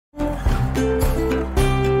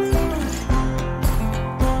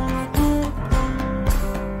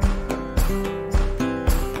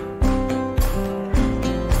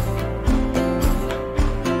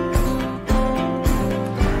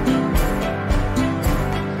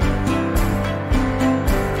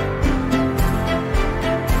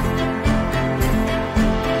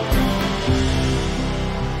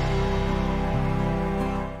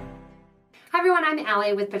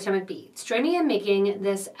Allie with Potomac Beads. Join me in making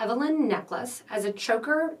this Evelyn necklace as a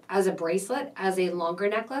choker, as a bracelet, as a longer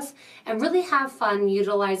necklace, and really have fun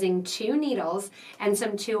utilizing 2 needles and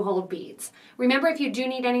some 2-hole beads. Remember, if you do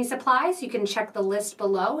need any supplies, you can check the list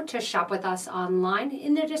below to shop with us online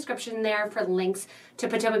in the description there for links to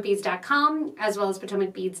PotomacBeads.com as well as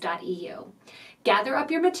PotomacBeads.eu. Gather up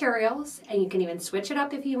your materials, and you can even switch it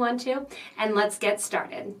up if you want to, and let's get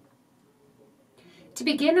started. To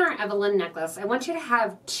begin our Evelyn necklace, I want you to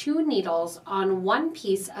have 2 needles on 1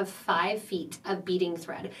 piece of 5 feet of beading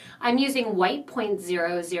thread. I'm using white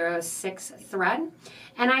 0.006 thread,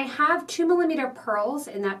 and I have 2mm pearls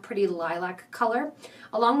in that pretty lilac color,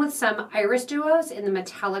 along with some IrisDuos in the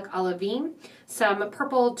metallic Olivine, some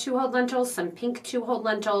purple 2-hole lentils, some pink 2-hole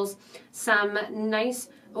lentils, some nice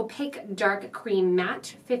opaque dark cream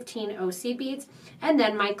matte 15 OC beads, and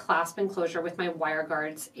then my clasp enclosure with my wire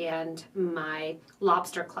guards and my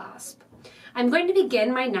lobster clasp. I'm going to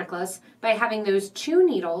begin my necklace by having those 2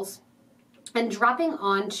 needles and dropping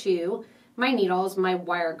onto my needles my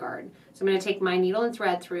wire guard. So I'm going to take my needle and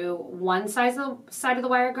thread through one side of the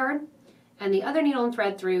wire guard and the other needle and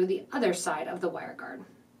thread through the other side of the wire guard.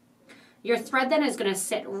 Your thread then is going to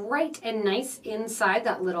sit right and nice inside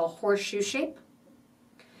that little horseshoe shape.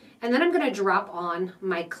 And then I'm going to drop on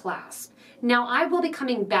my clasp. Now I will be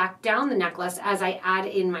coming back down the necklace as I add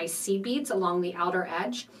in my seed beads along the outer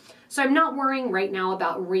edge. So I'm not worrying right now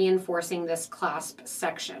about reinforcing this clasp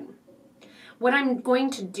section. What I'm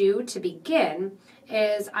going to do to begin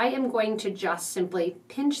is I am going to just simply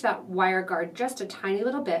pinch that wire guard just a tiny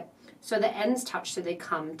little bit so the ends touch so they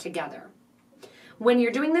come together. When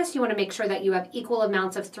you're doing this, you want to make sure that you have equal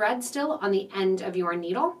amounts of thread still on the end of your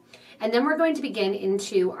needle. And then we're going to begin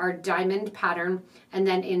into our diamond pattern and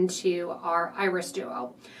then into our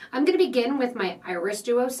IrisDuo. I'm going to begin with my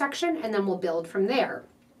IrisDuo section and then we'll build from there.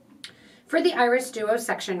 For the IrisDuo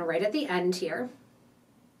section right at the end here,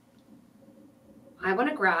 I want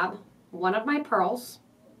to grab one of my pearls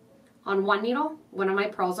on one needle, one of my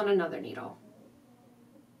pearls on another needle.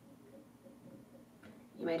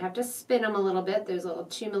 You might have to spin them a little bit, those little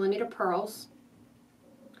 2mm pearls,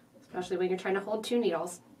 especially when you're trying to hold 2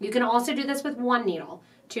 needles. You can also do this with 1 needle.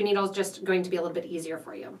 2 needles just going to be a little bit easier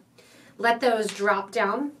for you. Let those drop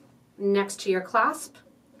down next to your clasp,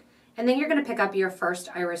 and then you're going to pick up your first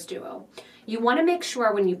IrisDuo. You want to make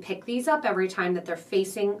sure when you pick these up every time that they're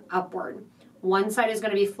facing upward. One side is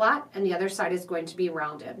going to be flat and the other side is going to be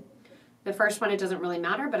rounded. The first one, it doesn't really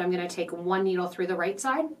matter, but I'm going to take 1 needle through the right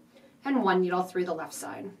side and 1 needle through the left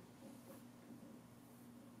side.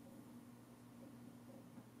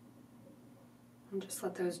 And just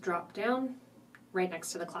let those drop down right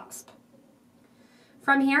next to the clasp.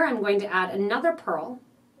 From here, I'm going to add another pearl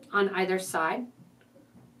on either side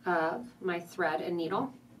of my thread and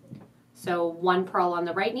needle. So 1 pearl on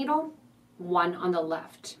the right needle, 1 on the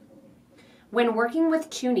left. When working with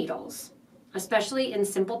 2 needles, especially in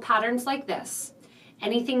simple patterns like this,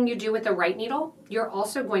 anything you do with the right needle, you're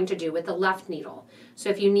also going to do with the left needle. So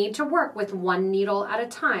if you need to work with 1 needle at a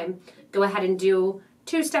time, go ahead and do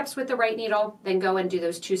 2 steps with the right needle, then go and do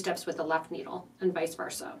those 2 steps with the left needle, and vice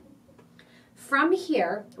versa. From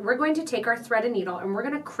here, we're going to take our thread and needle and we're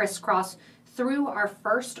going to crisscross through our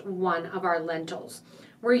first one of our lentils.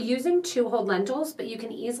 We're using 2-hole lentils, but you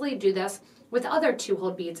can easily do this with other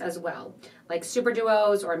 2-hole beads as well, like super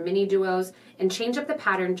duos or mini duos, and change up the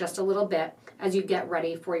pattern just a little bit as you get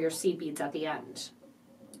ready for your seed beads at the end.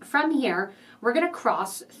 From here, we're going to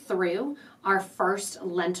cross through our first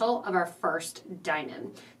lentil of our first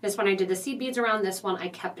diamond. This one I did the seed beads around, this one I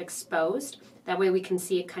kept exposed. That way we can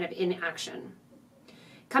see it kind of in action.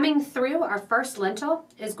 Coming through our first lentil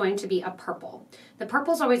is going to be a purple. The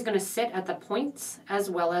purple is always going to sit at the points as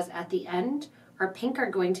well as at the end. Our pink are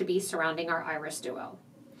going to be surrounding our IrisDuo.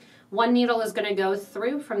 1 needle is going to go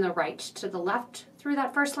through from the right to the left through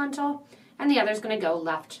that first lentil, and the other is going to go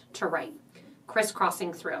left to right,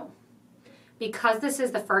 crisscrossing through. Because this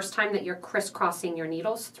is the first time that you're crisscrossing your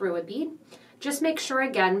needles through a bead, just make sure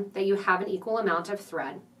again that you have an equal amount of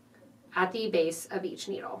thread at the base of each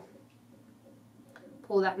needle.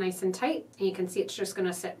 Pull that nice and tight, and you can see it's just going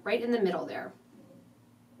to sit right in the middle there.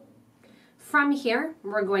 From here,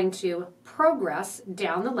 we're going to progress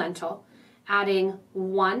down the lentil, adding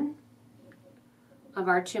 1 of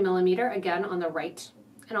our 2mm, again on the right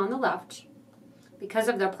and on the left. Because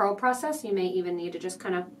of the pearl process, you may even need to just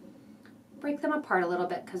kind of break them apart a little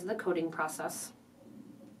bit because of the coating process.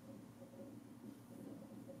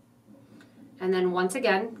 And then once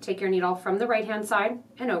again, take your needle from the right-hand side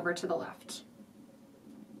and over to the left.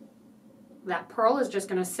 That pearl is just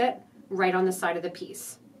going to sit right on the side of the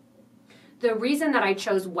piece. The reason that I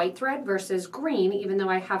chose white thread versus green, even though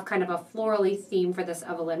I have kind of a florally theme for this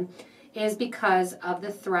Evelyn, is because of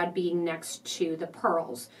the thread being next to the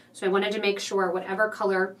pearls. So I wanted to make sure whatever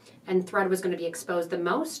color and thread was going to be exposed the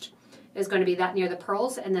most is going to be that near the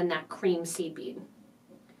pearls and then that cream seed bead.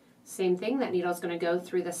 Same thing, that needle is going to go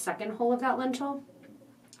through the second hole of that lentil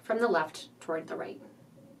from the left toward the right.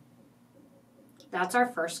 That's our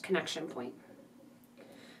first connection point.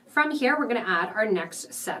 From here, we're going to add our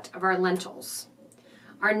next set of our lentils.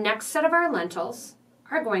 Our next set of our lentils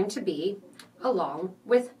are going to be along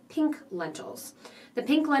with pink lentils. The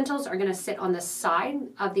pink lentils are going to sit on the side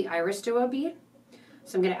of the IrisDuo bead.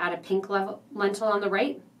 So I'm going to add a pink lentil on the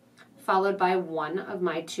right, followed by one of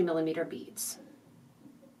my 2mm beads.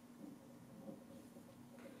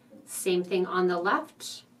 Same thing on the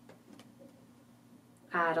left.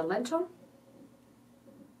 Add a lentil.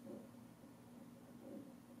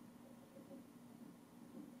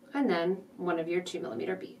 And then one of your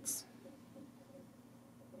 2mm beads.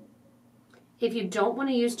 If you don't want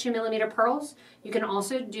to use 2mm pearls, you can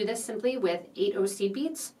also do this simply with 8/0 seed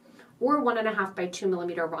beads, or 1.5 by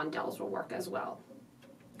 2mm rondelles will work as well.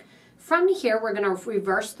 From here, we're going to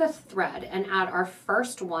reverse the thread and add our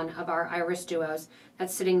first one of our IrisDuos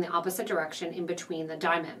that's sitting the opposite direction in between the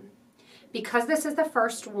diamond. Because this is the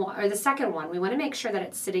first one, or the second one, we want to make sure that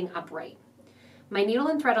it's sitting upright. My needle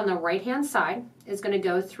and thread on the right-hand side is going to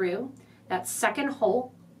go through that second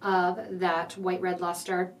hole of that white red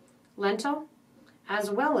luster lentil,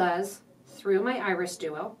 as well as through my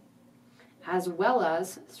IrisDuo, as well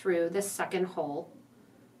as through the second hole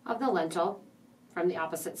of the lentil from the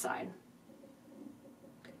opposite side.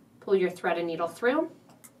 Pull your thread and needle through.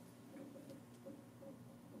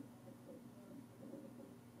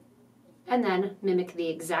 And then mimic the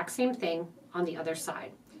exact same thing on the other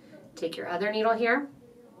side. Take your other needle here,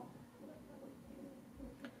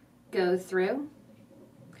 go through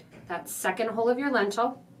that second hole of your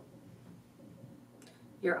lentil,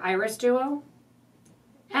 your IrisDuo,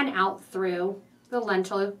 and out through the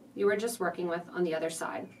lentil you were just working with on the other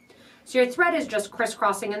side. So your thread is just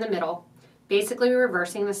crisscrossing in the middle, basically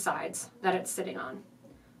reversing the sides that it's sitting on.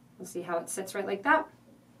 We'll see how it sits right like that.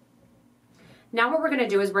 Now what we're going to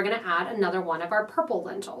do is we're going to add another one of our purple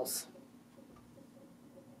lentils.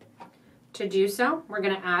 To do so, we're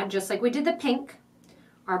going to add, just like we did the pink,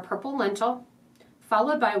 our purple lentil,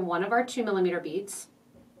 followed by one of our 2mm beads.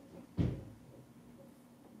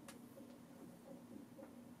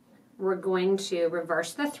 We're going to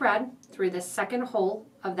reverse the thread through the second hole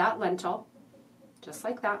of that lentil, just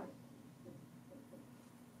like that.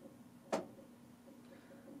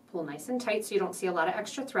 Pull nice and tight so you don't see a lot of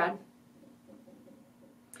extra thread.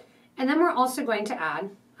 And then we're also going to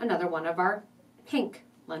add another one of our pink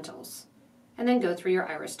lentils, and then go through your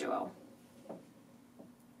IrisDuo.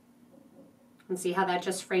 And see how that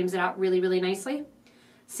just frames it out really, really nicely?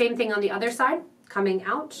 Same thing on the other side, coming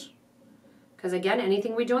out, because again,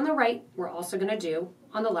 anything we do on the right, we're also going to do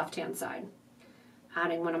on the left-hand side.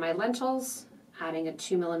 Adding one of my lentils, adding a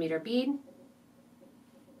 2mm bead,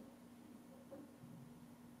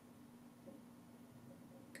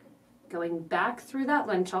 going back through that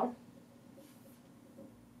lentil,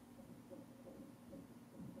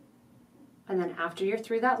 and then after you're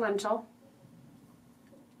through that lentil,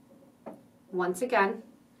 once again,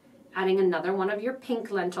 adding another one of your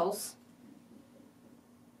pink lentils,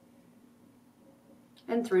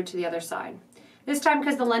 and through to the other side. This time,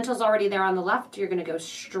 because the lentil's already there on the left, you're going to go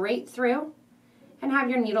straight through and have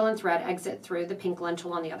your needle and thread exit through the pink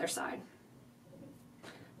lentil on the other side.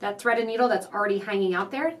 That thread and needle that's already hanging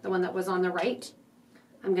out there, the one that was on the right,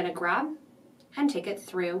 I'm going to grab and take it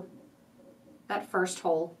through that first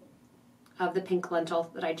hole of the pink lentil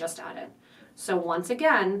that I just added. So once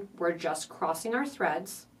again, we're just crossing our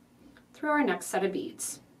threads through our next set of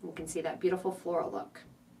beads. You can see that beautiful floral look.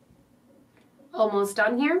 Almost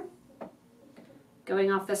done here.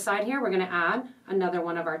 Going off this side here, we're going to add another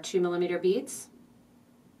one of our 2mm beads.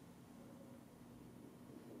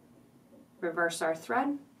 Reverse our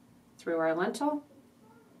thread through our lentil.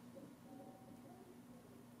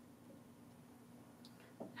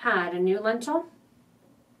 Add a new lentil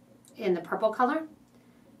in the purple color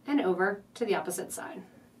and over to the opposite side.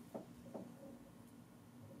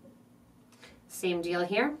 Same deal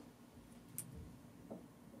here.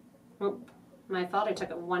 Oop, my fault, I took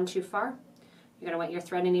it one too far. You're going to want your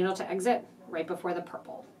thread and needle to exit right before the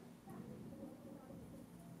purple.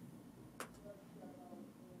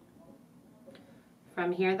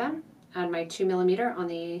 From here then, add my 2mm on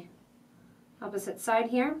the opposite side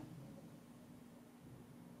here.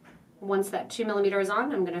 Once that 2mm is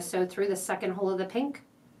on, I'm going to sew through the second hole of the pink,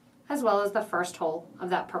 as well as the first hole of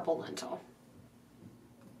that purple lentil.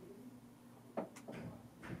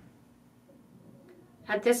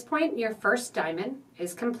 At this point, your first diamond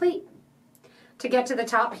is complete. To get to the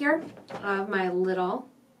top here of my little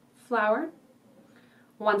flower,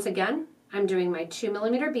 once again, I'm doing my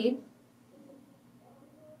 2mm bead.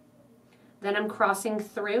 Then I'm crossing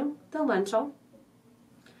through the lentil,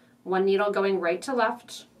 one needle going right to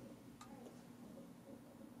left,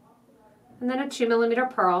 and then a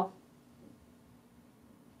 2mm pearl,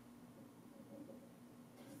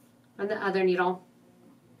 and the other needle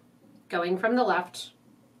going from the left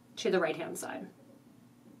to the right-hand side.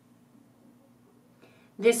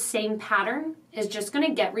 This same pattern is just going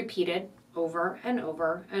to get repeated over and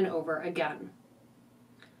over and over again.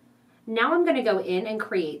 Now I'm going to go in and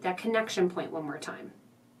create that connection point one more time.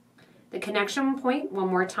 The connection point one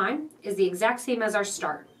more time is the exact same as our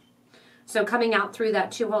start. So coming out through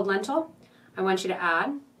that 2-hole lentil, I want you to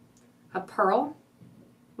add a pearl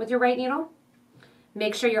with your right needle.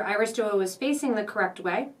 Make sure your IrisDuo is facing the correct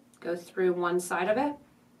way. Go through one side of it,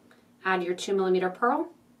 add your 2mm pearl,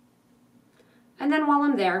 and then while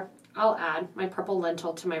I'm there, I'll add my purple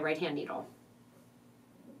lentil to my right-hand needle,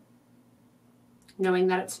 knowing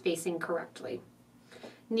that it's facing correctly.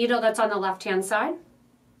 Needle that's on the left-hand side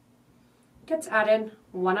gets added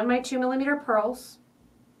one of my 2mm pearls,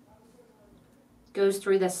 goes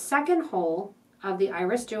through the second hole of the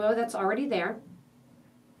IrisDuo that's already there.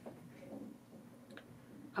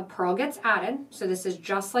 A pearl gets added, so this is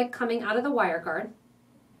just like coming out of the wire guard.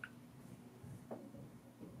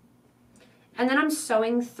 And then I'm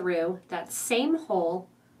sewing through that same hole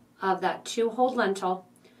of that 2-hole lentil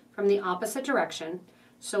from the opposite direction.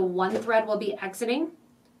 So one thread will be exiting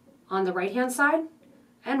on the right-hand side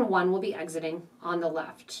and one will be exiting on the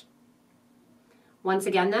left. Once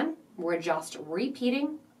again then, we're just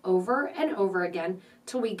repeating over and over again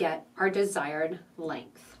till we get our desired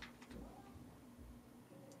length.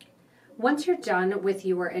 Once you're done with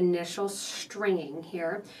your initial stringing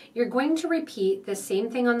here, you're going to repeat the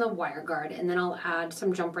same thing on the wire guard, and then I'll add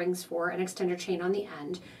some jump rings for an extender chain on the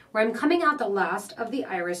end, where I'm coming out the last of the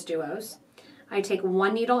IrisDuos. I take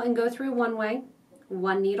one needle and go through one way,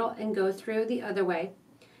 one needle and go through the other way,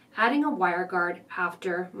 adding a wire guard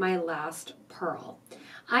after my last pearl.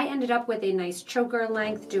 I ended up with a nice choker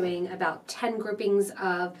length, doing about 10 groupings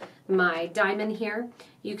of my diamond here.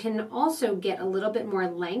 You can also get a little bit more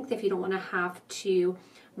length if you don't want to have to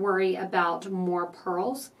worry about more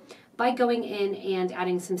pearls by going in and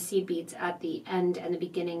adding some seed beads at the end and the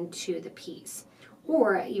beginning to the piece,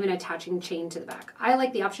 or even attaching chain to the back. I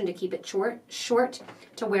like the option to keep it short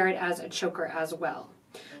to wear it as a choker as well.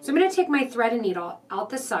 So I'm going to take my thread and needle out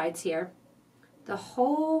the sides here the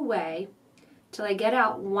whole way till I get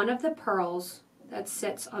out one of the pearls that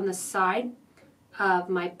sits on the side of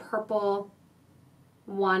my purple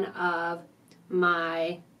one of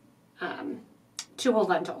my 2-hole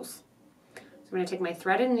lentils. So I'm going to take my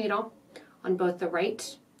thread and needle on both the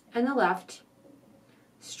right and the left,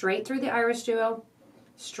 straight through the IrisDuo,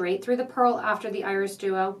 straight through the pearl after the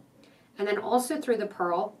IrisDuo, and then also through the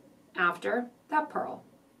pearl after that pearl.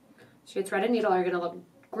 So your thread and needle are going to look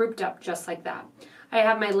grouped up just like that. I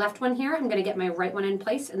have my left one here. I'm going to get my right one in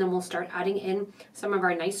place, and then we'll start adding in some of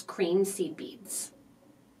our nice cream seed beads.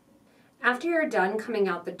 After you're done coming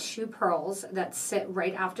out the 2 pearls that sit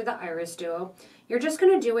right after the IrisDuo, you're just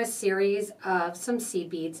going to do a series of some seed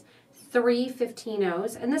beads, 3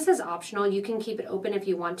 15-ohs, and this is optional. You can keep it open if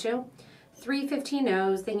you want to. 3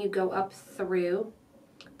 15-ohs, then you go up through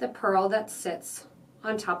the pearl that sits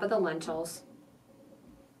on top of the lentils.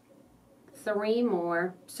 3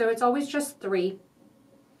 more, so it's always just 3,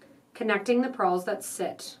 connecting the pearls that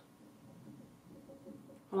sit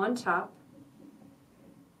on top.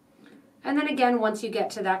 And then again, once you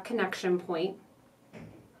get to that connection point,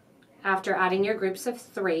 after adding your groups of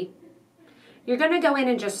 3, you're going to go in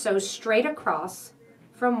and just sew straight across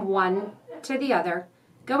from one to the other,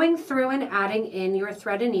 going through and adding in your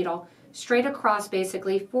thread and needle straight across,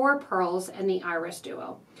 basically 4 pearls and the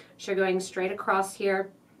IrisDuo. So you're going straight across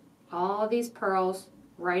here, all these pearls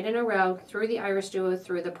right in a row through the IrisDuo,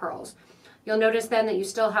 through the pearls. You'll notice then that you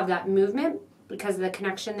still have that movement because of the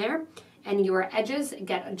connection there, and your edges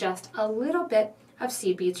get just a little bit of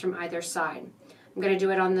seed beads from either side. I'm going to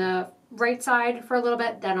do it on the right side for a little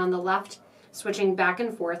bit, then on the left, switching back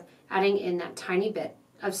and forth, adding in that tiny bit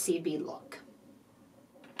of seed bead look.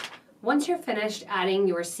 Once you're finished adding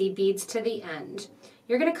your seed beads to the end,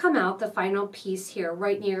 you're going to come out the final piece here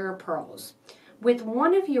right near your pearls. With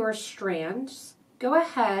one of your strands, go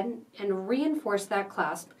ahead and reinforce that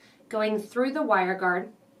clasp, going through the wire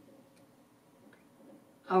guard,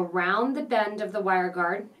 around the bend of the wire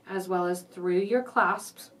guard, as well as through your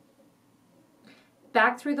clasps,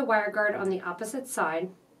 back through the wire guard on the opposite side,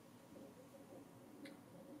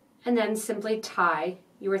 and then simply tie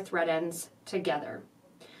your thread ends together.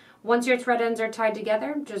 Once your thread ends are tied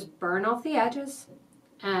together, just burn off the edges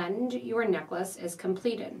and your necklace is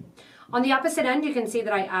completed. On the opposite end, you can see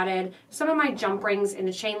that I added some of my jump rings in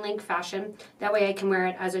a chain link fashion. That way I can wear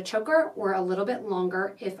it as a choker or a little bit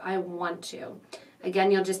longer if I want to.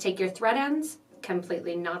 Again, you'll just take your thread ends,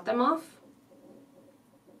 completely knot them off.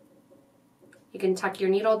 You can tuck your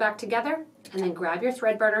needle back together and then grab your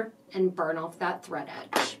thread burner and burn off that thread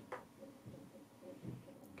edge.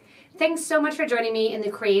 Thanks so much for joining me in the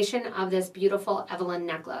creation of this beautiful Evelyn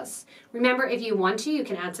necklace. Remember, if you want to, you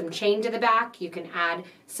can add some chain to the back. You can add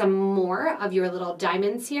some more of your little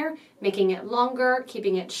diamonds here, making it longer,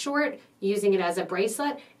 keeping it short, using it as a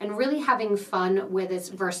bracelet, and really having fun with this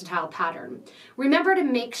versatile pattern. Remember to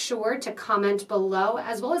make sure to comment below,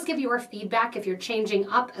 as well as give your feedback if you're changing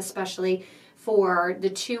up, especially for the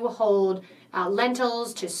two-hold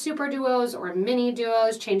lentils to super duos or mini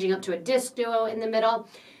duos, changing up to a disc duo in the middle.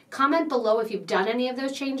 Comment below if you've done any of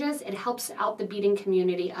those changes. It helps out the beading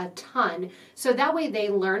community a ton, so that way they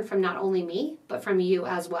learn from not only me, but from you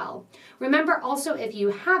as well. Remember also, if you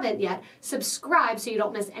haven't yet, subscribe so you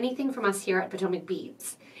don't miss anything from us here at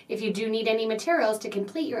PotomacBeads. If you do need any materials to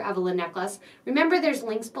complete your Evelyn necklace, remember there's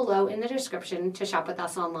links below in the description to shop with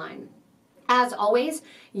us online. As always,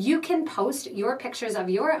 you can post your pictures of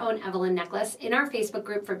your own Evelyn necklace in our Facebook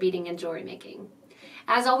group for beading and jewelry making.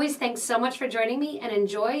 As always, thanks so much for joining me and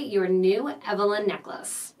enjoy your new Evelyn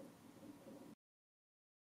necklace.